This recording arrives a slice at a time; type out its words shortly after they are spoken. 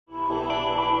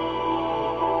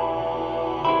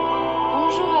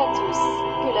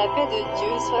que la paix de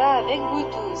Dieu soit avec vous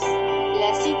tous.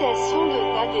 La citation de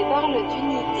Thaddée parle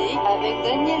d'unité, avec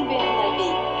Daniel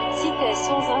Bernabé.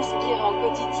 Citations inspirantes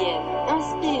quotidiennes.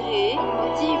 Inspirer,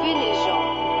 motiver les gens.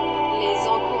 Les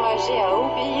encourager à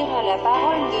obéir à la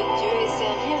parole de Dieu et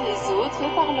servir les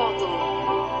autres par leurs dons.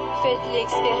 Faites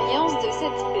l'expérience de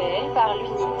cette paix, par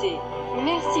l'unité.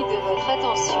 Merci de votre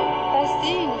attention.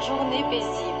 Passez une journée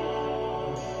paisible.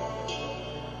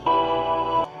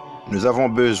 Nous avons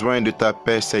besoin de ta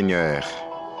paix, Seigneur.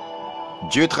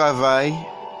 Dieu travaille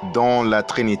dans la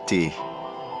Trinité.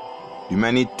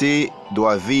 L'humanité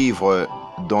doit vivre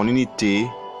dans l'unité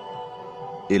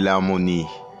et l'harmonie.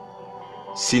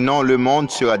 Sinon, le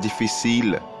monde sera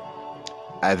difficile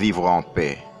à vivre en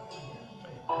paix.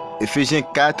 Éphésiens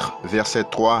 4, verset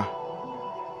 3.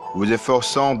 Vous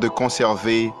efforçant de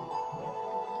conserver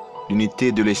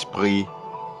l'unité de l'esprit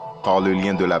par le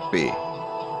lien de la paix.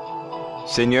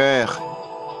 Seigneur,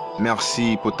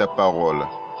 merci pour ta parole.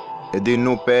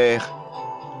 Aidez-nous, Père,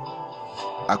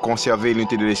 à conserver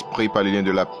l'unité de l'esprit par le lien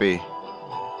de la paix.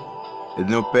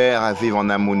 Aidez-nous, Père, à vivre en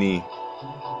harmonie,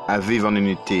 à vivre en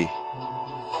unité.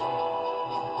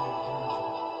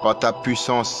 Par ta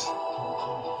puissance,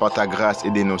 par ta grâce,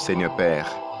 aidez-nous, Seigneur Père,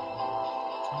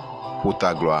 pour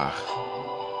ta gloire.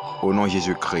 Au nom de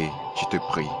Jésus-Christ, je te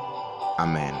prie.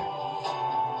 Amen.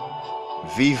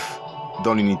 Vive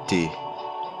dans l'unité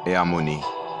et harmonie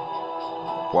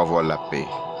pour avoir la paix.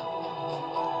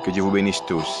 Que Dieu vous bénisse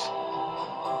tous.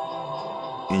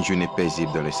 Une journée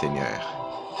paisible dans le Seigneur.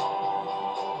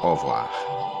 Au revoir.